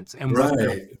self-confidence and what they're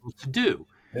Right. able to do.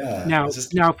 Yeah. Now, It's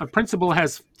just, now if a principal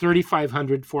has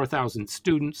 3,500, 4,000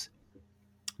 students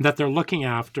that they're looking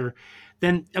after,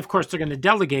 then of course they're going to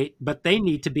delegate, but they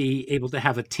need to be able to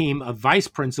have a team of vice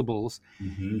principals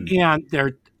mhm. and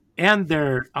their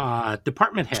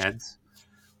department heads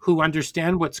who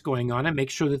understand what's going on and make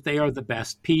sure that they are the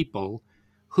best people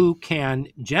who can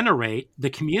generate the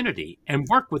community and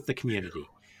work with the community,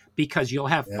 because you'll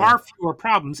have Yeah. far fewer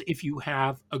problems if you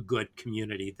have a good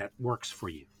community that works for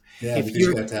you. Yeah, If because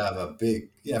you're you have to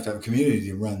have a community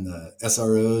to run the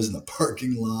SROs and the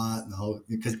parking lot and the whole,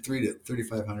 because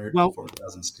 3,500 to well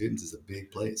 4,000 students is a big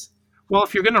place. well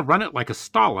if you're going to run it like a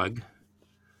Stalag,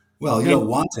 Well, you and don't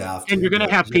want to have and to, you're going to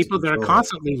but have you have to people that are control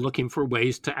constantly looking for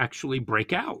ways to actually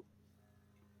break out,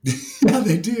 it. Yeah,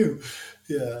 they do.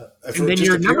 Yeah, and for then just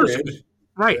your a numbers period.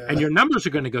 right and Yeah. your numbers are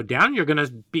going to go down. You're going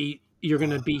to be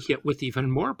hit with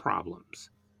even more problems.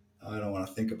 I don't want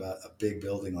to think about a big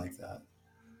building like that.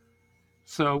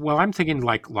 So, well, I'm thinking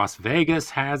like Las Vegas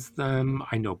has them.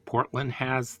 I know Portland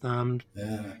has them.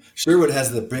 Yeah, Sherwood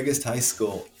has the biggest high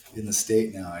school in the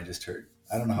state now. I just heard.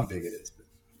 I don't know how big it is, but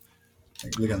I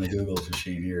can look on the Google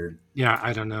machine here. Yeah,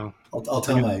 I don't know. I'll I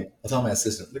tell know. my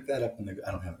assistant. Look that up.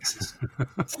 I don't have an assistant.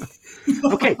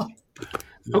 Okay,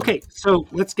 Yeah. okay. So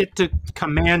let's get to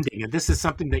commanding, and this is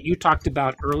something that you talked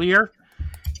about earlier,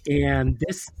 and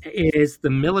this is the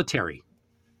military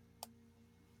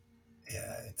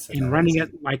Yeah, it's in another running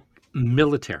it like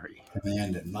military.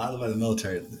 command and modeled by the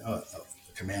military.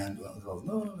 Command. Well,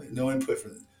 no input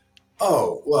from.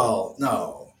 Oh well,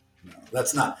 no,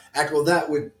 that's not. Well, that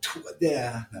would.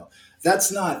 Yeah, no,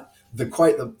 that's not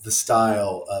the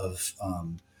style of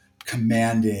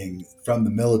commanding from the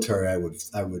military. I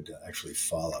would actually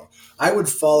follow. I would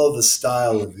follow the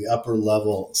style of the upper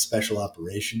level special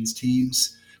operations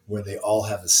teams, where they all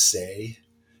have a say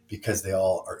because they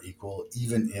all are equal,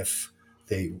 even if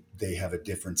they have a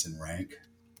difference in rank.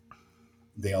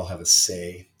 They all have a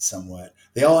say somewhat.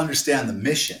 They all understand the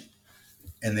mission,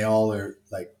 and they all are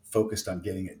like focused on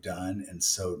getting it done. And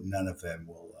so none of them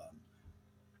will.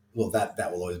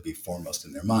 That will always be foremost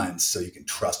in their minds. So you can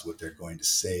trust what they're going to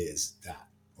say is that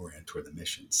oriented toward the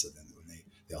mission. So then when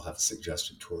they all have a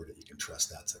suggestion toward it, you can trust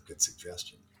that's a good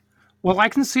suggestion. Well, I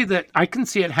can see that. I can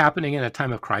see it happening in a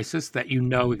time of crisis, that you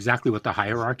know exactly what the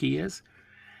hierarchy is,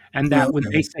 and Well, that when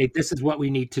they okay. say this is what we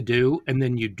need to do, and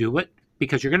then you do it,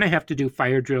 because you're going to have to do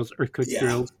fire drills, earthquake Yeah.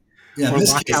 drills, Yeah. In or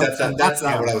this case, lockouts and that's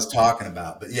not what I lockdowns. was talking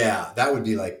about. But yeah, that would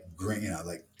be like green,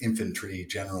 like infantry,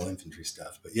 general infantry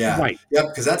stuff. But yeah, Right, yep,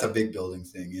 because that's a big building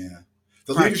thing. Yeah.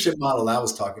 The right. leadership model I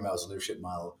was talking about was a leadership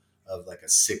model of like a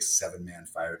 6, 7 man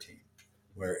fire team,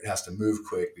 where it has to move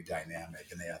quick, be dynamic,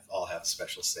 and all have a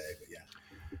special say. But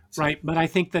yeah, so Right, but I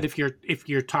think that if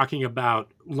you're talking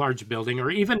about large building, or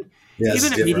even yeah, it's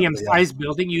even a different. medium But yeah. sized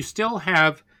building, you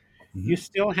Mhm.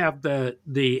 still have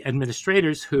the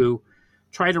administrators who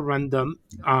try to run them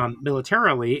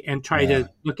militarily and try Yeah. to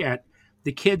look at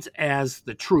the kids as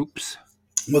the troops.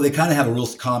 Well, they kind of have a real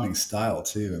calming style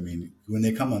too. I mean, when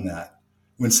they come on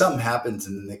when something happens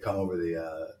and then they come over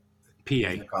the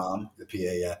PA. intercom, the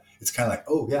PA, yeah, it's kind of like,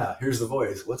 oh yeah, here's the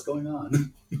voice. What's going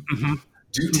on? Hmm.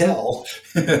 Do Hmm. tell.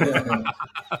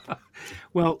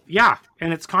 Well, yeah,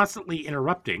 and it's constantly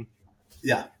interrupting,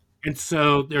 Yeah. and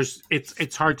so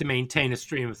it's hard to maintain a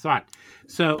stream of thought.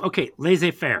 So okay,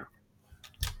 laissez faire.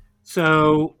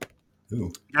 So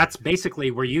Ooh. that's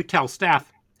basically where you tell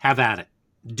staff, have at it,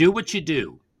 do what you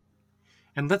do,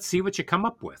 and let's see what you come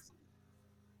up with.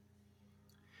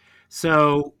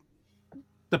 So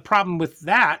the problem with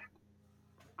that,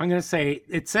 I'm going to say,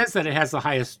 it says that it has the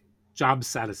highest job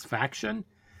satisfaction,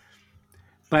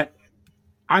 but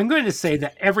I'm going to say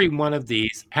that every one of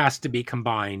these has to be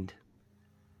combined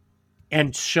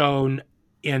and shown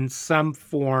in some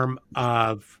form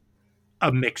of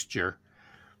a mixture,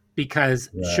 because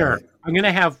sure, Right. I'm going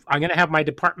to have my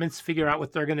departments figure out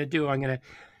what they're going to do.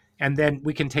 And then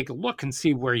we can take a look and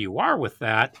see where you are with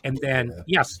that. And then, Yeah.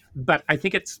 yes, but I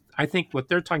think what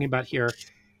they're talking about here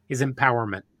is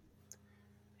empowerment.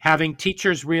 Having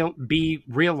teachers be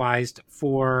realized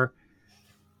for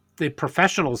the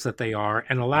professionals that they are,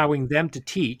 and allowing them to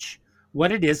teach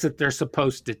what it is that they're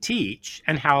supposed to teach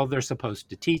and how they're supposed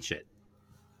to teach it.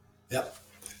 Yep.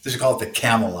 They should call it the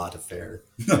Camelot affair.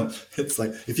 No, it's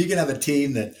like if you can have a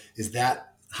team that is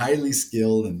that highly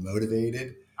skilled and motivated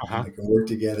and Uh-huh. they can work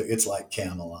together, it's like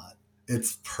Camelot.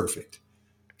 It's perfect.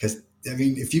 Because I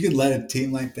mean, if you could let a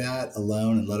team like that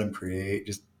alone and let them create,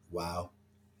 just wow,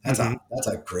 Mhm. that's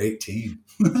a great team.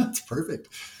 That's perfect.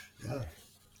 Yeah,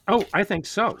 Oh, I think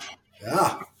so.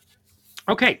 yeah.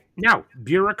 Okay, now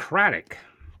bureaucratic.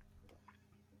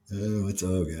 Oh, it's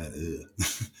oh god.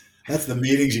 Ugh. That's the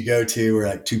meetings you go to where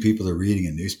like two people are reading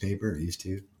a newspaper. Or used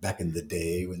to back in the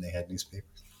day when they had newspapers.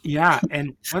 Yeah,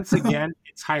 and once again,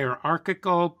 it's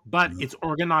hierarchical, but Yeah. it's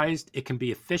organized. It can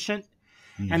be efficient,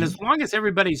 and Hmm. as long as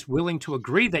everybody's willing to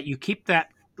agree that you keep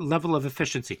that level of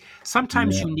efficiency,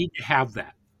 sometimes Yeah, you need to have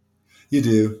that. you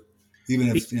do.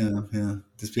 Even Be- if yeah,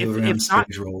 just people are if having not,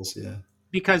 stage roles. Yeah.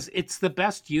 because it's the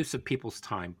best use of people's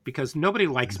time. Because nobody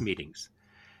likes meetings,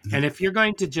 and if you're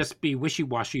going to just be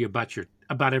wishy-washy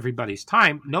about everybody's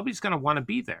time, nobody's going to want to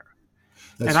be there.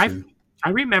 And That's true. I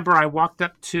remember I walked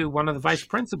up to one of the vice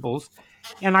principals,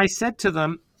 and I said to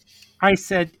them, I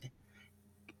said,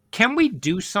 "Can we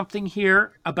do something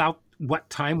here about what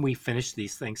time we finish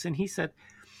these things?" And he said,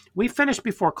 "We finish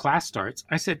before class starts."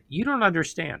 I said, "You don't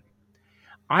understand.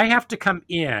 I have to come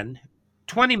in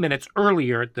 20 minutes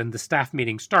earlier than the staff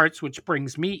meeting starts, which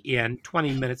brings me in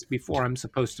 20 minutes before I'm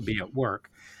supposed to be at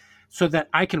work, so that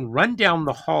I can run down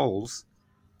the halls.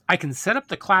 I can set up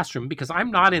the classroom because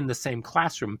I'm not in the same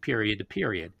classroom period to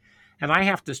period. And I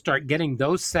have to start getting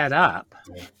those set up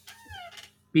Yeah.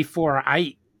 before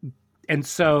I. And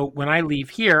so when I leave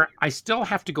here, I still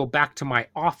have to go back to my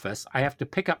office. I have to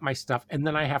pick up my stuff, and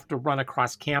then I have to run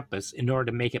across campus in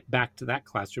order to make it back to that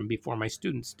classroom before my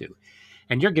students do.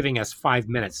 And you're giving us 5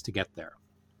 minutes to get there."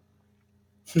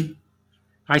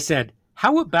 I said,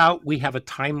 "How about we have a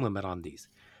time limit on these?"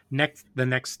 The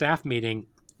next staff meeting,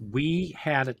 we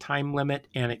had a time limit,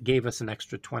 and it gave us an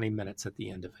extra 20 minutes at the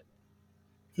end of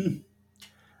it. Hmm.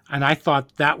 And I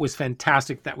thought that was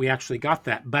fantastic that we actually got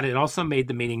that. But it also made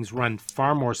the meetings run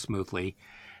far more smoothly.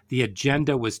 The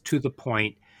agenda was to the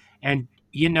point. And,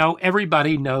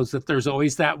 everybody knows that there's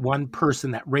always that one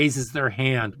person that raises their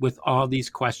hand with all these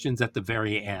questions at the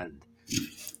very end.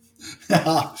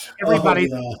 Oh Everybody,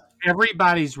 yeah.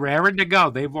 everybody's raring to go.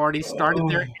 They've already started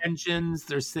their Oh, engines.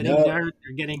 They're sitting yeah. there.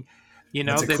 They're getting,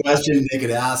 It's a they've got, question they could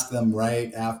ask them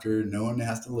right after. No one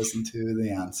has to listen to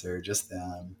the answer, just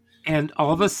them. and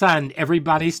all of a sudden,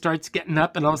 everybody starts getting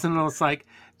up, and all of a sudden, it's like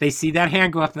they see that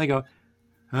hand go up, and they go,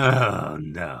 "Oh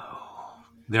no,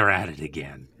 they're at it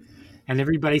again." And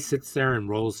everybody sits there and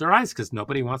rolls their eyes because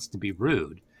nobody wants to be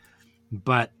rude.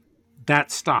 But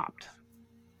that stopped.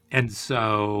 And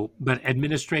so, but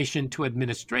administration to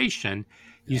administration,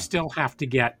 you Yeah. still have to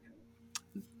get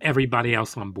everybody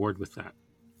else on board with that.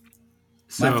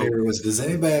 My So, favorite was, "Does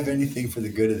anybody have anything for the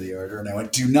good of the order?" And I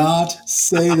went, "Do not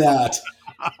say that."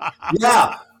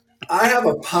 Yeah, I have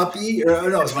a puppy. Or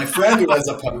no, it's my friend who has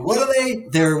a puppy. What are they?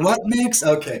 They're what mix?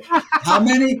 Okay. How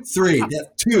many? Three. Yeah,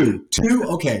 two. Two.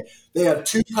 Okay. They have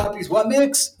two puppies. What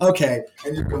mix? Okay.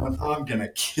 And you're going, "I'm going to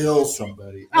kill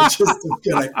somebody. I just am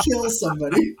going to kill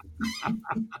somebody."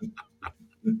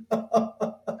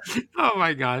 oh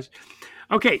my gosh.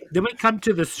 Okay, then we come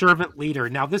to the servant leader.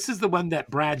 Now, this is the one that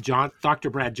Dr.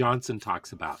 Brad Johnson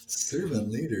talks about. Servant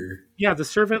leader. Yeah, the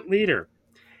servant leader.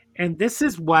 And this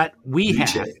is what we DJ.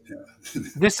 had.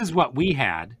 This is what we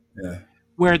had, Yeah.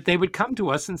 where they would come to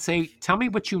us and say, "Tell me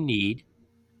what you need."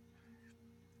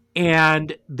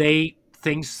 And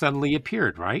things suddenly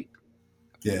appeared, right?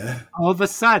 Yeah. All of a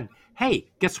sudden,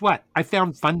 "Hey, guess what? I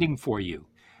found funding for you.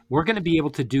 We're going to be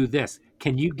able to do this.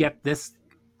 Can you get this?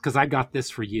 Because I got this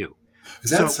for you." Is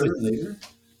So that it was, servant leader?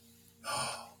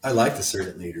 I like the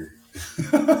servant leader.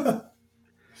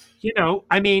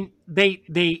 I mean,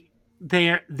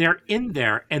 they're in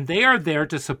there and they are there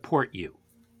to support you.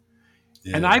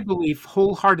 And Yeah. I believe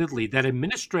wholeheartedly that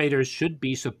administrators should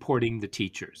be supporting the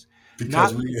teachers.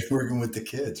 Because Not, we're working with the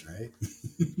kids, right?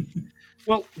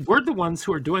 well, we're the ones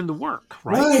who are doing the work,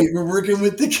 right? Right. We're working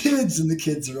with the kids, and the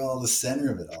kids are all the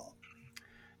center of it all.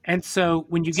 And so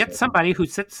when you get So, somebody who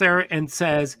sits there and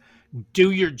says, "Do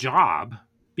your job,"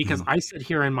 because mm, I sit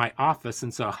here in my office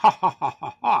and so ha ha ha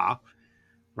ha ha,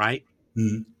 right?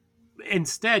 mm,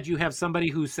 Instead, you have somebody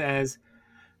who says,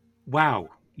 "Wow,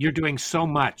 you're doing so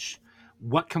much.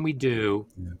 What can we do?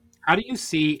 yeah. How do you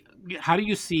see how do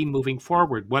you see moving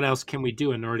forward? What else can we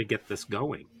do in order to get this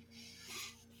going?"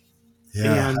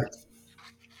 Yeah.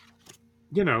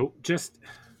 And just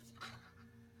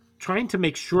trying to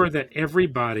make sure that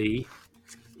everybody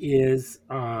is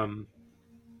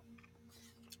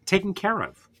taken care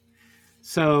of.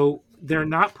 So they're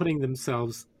not putting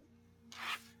themselves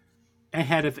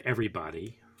ahead of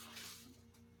everybody.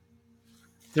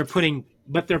 They're putting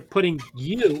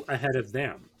you ahead of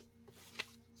them.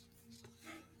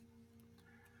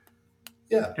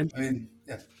 Yeah. And I mean,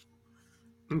 yeah.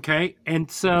 Okay. And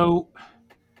so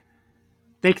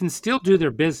they can still do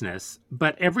their business,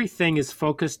 but everything is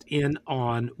focused in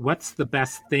on what's the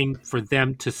best thing for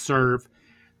them to serve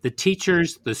the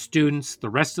teachers, the students, the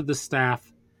rest of the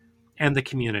staff, and the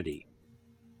community.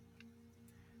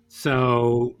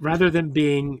 So rather than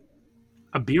being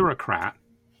a bureaucrat,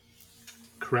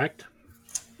 correct?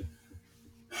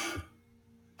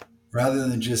 Rather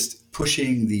than just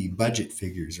pushing the budget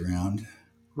figures around,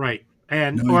 Right.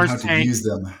 And knowing or how to saying use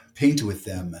them, paint with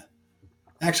them.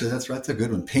 Actually, that's a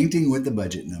good one. Painting with the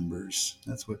budget numbers.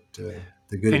 That's what the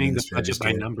good painting the administrators budget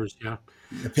by do. numbers. Yeah.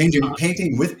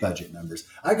 Painting with budget numbers.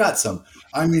 I got some.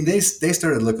 I mean, they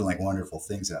started looking like wonderful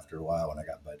things after a while when I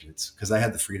got budgets because I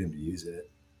had the freedom to use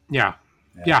it. Yeah.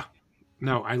 Yeah. Yeah.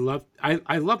 No, I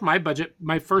love my budget,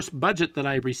 my first budget that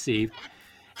I received.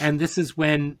 And this is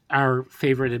when our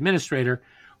favorite administrator,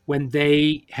 when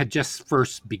they had just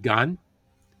first begun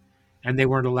and they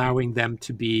weren't allowing them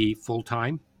to be full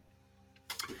time.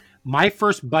 My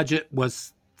first budget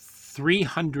was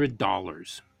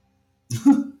 $300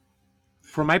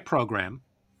 for my program.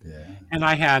 Yeah. And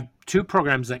I had two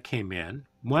programs that came in,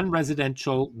 one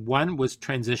residential, one was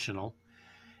transitional.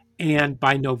 And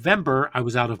by November, I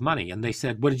was out of money. And they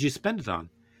said, "What did you spend it on?"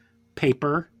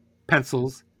 Paper,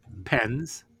 pencils,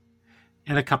 pens,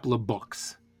 and a couple of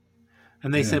books.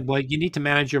 And they Yeah. said, "Well, you need to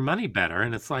manage your money better."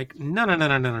 And it's like, no, no, no,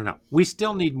 no, no, no, no. We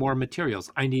still need more materials.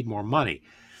 I need more money.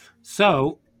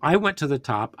 So I went to the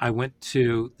top. I went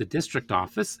to the district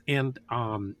office and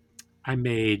I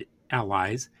made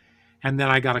allies. And then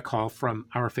I got a call from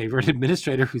our favorite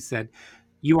administrator who said,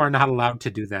 "You are not allowed to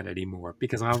do that anymore,"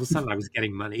 because all of a sudden I was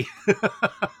getting money.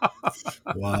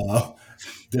 Wow.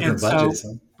 And Different so, budgets,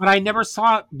 huh? but I never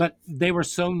saw it. But they were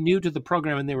so new to the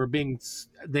program, and they were being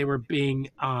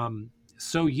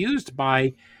so used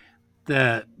by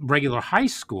the regular high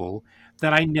school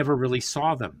that I never really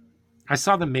saw them. I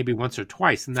saw them maybe once or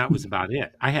twice, and that was about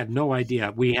it. I had no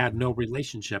idea. We had no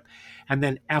relationship. And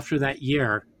then after that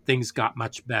year, things got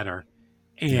much better,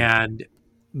 Yeah. and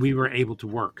we were able to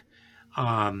work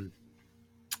um,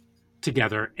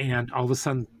 together. And all of a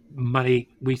sudden,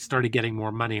 we started getting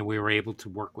more money, and we were able to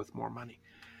work with more money.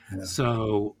 Yeah.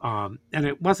 So, and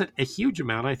it wasn't a huge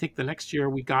amount. I think the next year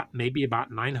we got maybe about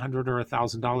 $900 or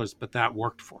 $1,000, but that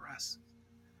worked for us.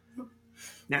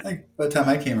 I think by the time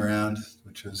I came around,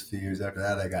 which was a few years after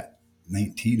that, I got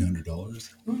 $1,900.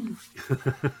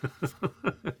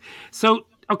 So,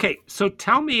 okay, so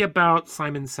tell me about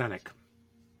Simon Sinek.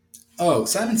 Oh,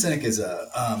 Simon Sinek is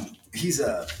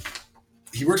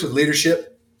he works with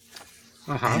leadership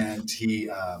Uh huh. and he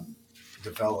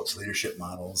develops leadership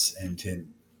models. And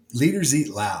Leaders Eat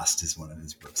Last is one of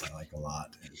his books I like a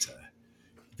lot. And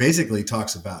basically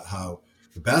talks about how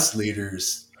the best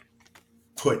leaders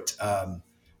put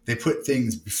they put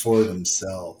things before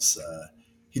themselves.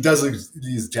 He does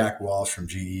use Jack Walsh from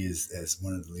GE as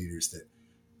one of the leaders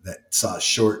that saw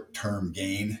short term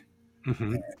gain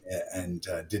Hmm. and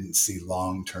didn't see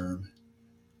long term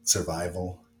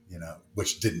survival.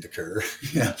 Which didn't occur.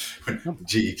 When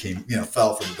GE came,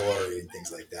 fell from glory and things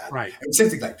like that. Right. And same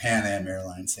thing like Pan Am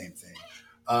Airlines, same thing.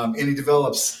 And he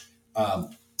develops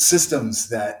systems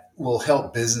that will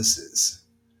help businesses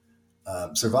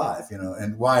survive.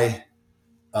 And why.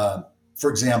 For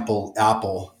example,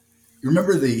 Apple. You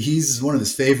remember he's one of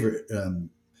his favorite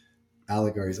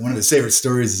allegories. One of his favorite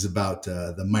stories is about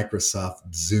the Microsoft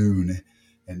Zune.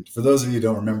 And for those of you who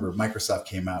don't remember, Microsoft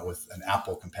came out with an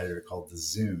Apple competitor called the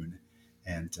Zune.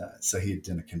 And so he had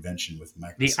done a convention with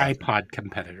Microsoft. The iPod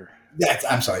competitor. Yeah,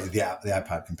 I'm sorry, the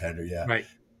iPod competitor. Yeah. Right.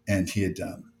 And he had,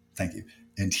 thank you.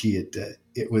 And he had,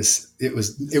 it was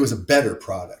a better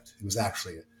product. It was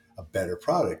actually a better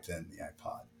product than the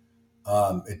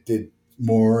iPod. It did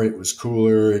more. It was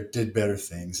cooler. It did better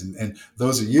things. And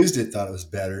those who used it thought it was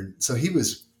better. So he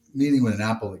was meeting with an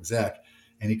Apple exec,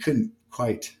 and he couldn't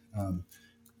quite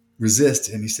resist.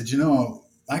 And he said,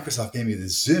 Microsoft gave me the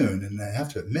Zune, and I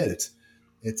have to admit,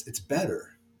 it's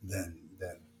better than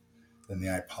the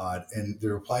iPod. And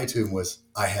the reply to him was,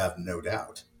 "I have no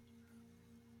doubt."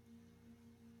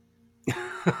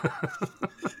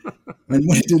 And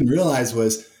what he didn't realize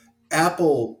was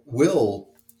Apple will,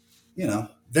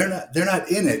 they're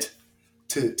not in it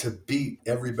to beat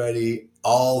everybody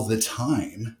all the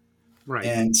time. Right.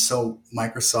 And so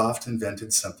Microsoft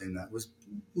invented something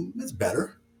that's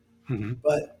better. Hmm.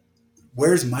 But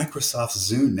where's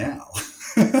Microsoft's Zune now?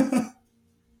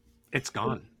 It's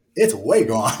gone. It's way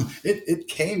gone. It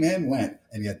came and went.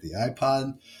 And yet the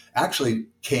iPod actually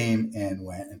came and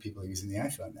went, and people are using the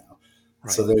iPhone now.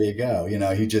 Right. So there you go.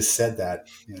 He just said that,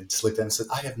 just looked at it and said,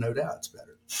 "I have no doubt it's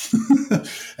better."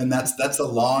 And that's a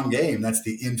long game. That's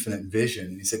the infinite vision.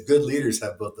 And he said, good leaders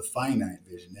have both the finite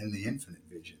vision and the infinite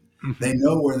vision. Mm-hmm. They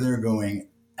know where they're going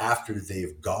after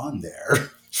they've gone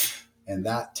there. And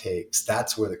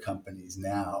that's where the companies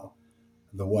now,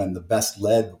 the best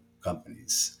led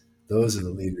companies, those are the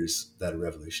leaders that are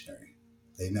revolutionary.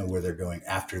 They know where they're going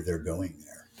after they're going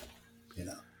there, you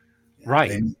know.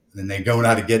 Right. And they know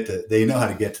how to get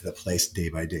to the place day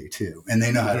by day too. And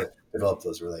they know how to develop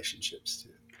those relationships too.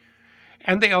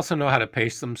 And they also know how to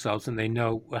pace themselves, and they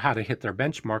know how to hit their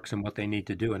benchmarks and what they need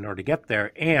to do in order to get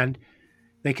there. And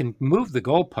they can move the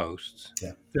goalposts.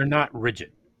 Yeah. They're not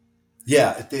rigid.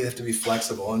 Yeah, they have to be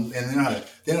flexible, and they know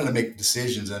how to make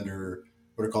decisions under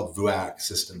what are called VUAC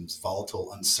systems,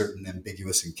 volatile, uncertain,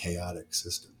 ambiguous, and chaotic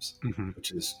systems,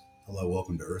 which is, hello,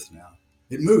 welcome to Earth now.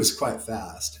 It moves quite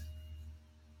fast.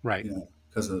 Right. You know,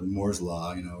 because of Moore's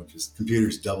law, you know, which is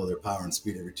computers double their power and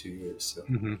speed every 2 years.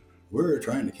 So we're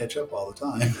trying to catch up all the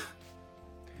time.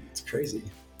 It's crazy.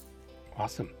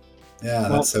 Awesome. Yeah,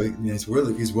 well, so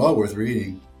he's well worth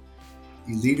reading.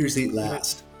 Leaders Eat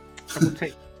Last. I'll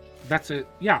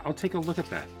take a look at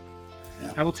that.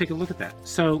 Yeah. I will take a look at that.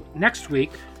 So next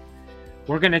week,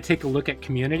 we're going to take a look at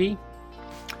community.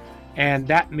 And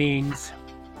that means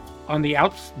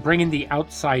bringing the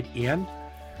outside in.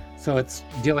 So it's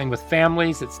dealing with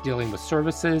families, it's dealing with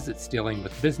services, it's dealing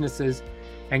with businesses,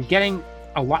 and getting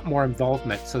a lot more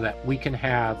involvement so that we can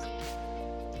have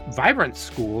vibrant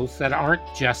schools that aren't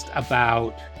just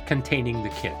about containing the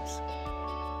kids.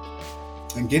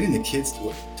 And getting the kids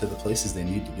to the places they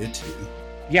need to get to.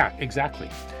 Yeah, exactly.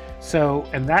 So,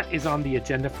 and that is on the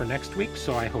agenda for next week.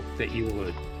 So I hope that you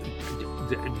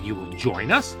will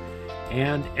join us.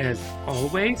 And as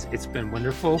always, it's been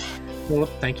wonderful. Philip,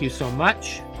 thank you so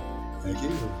much. Thank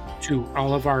you. To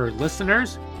all of our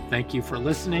listeners, thank you for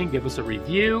listening. Give us a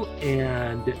review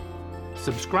and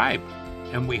subscribe.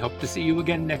 And we hope to see you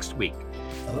again next week.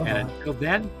 Aloha. And until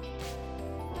then,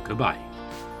 goodbye.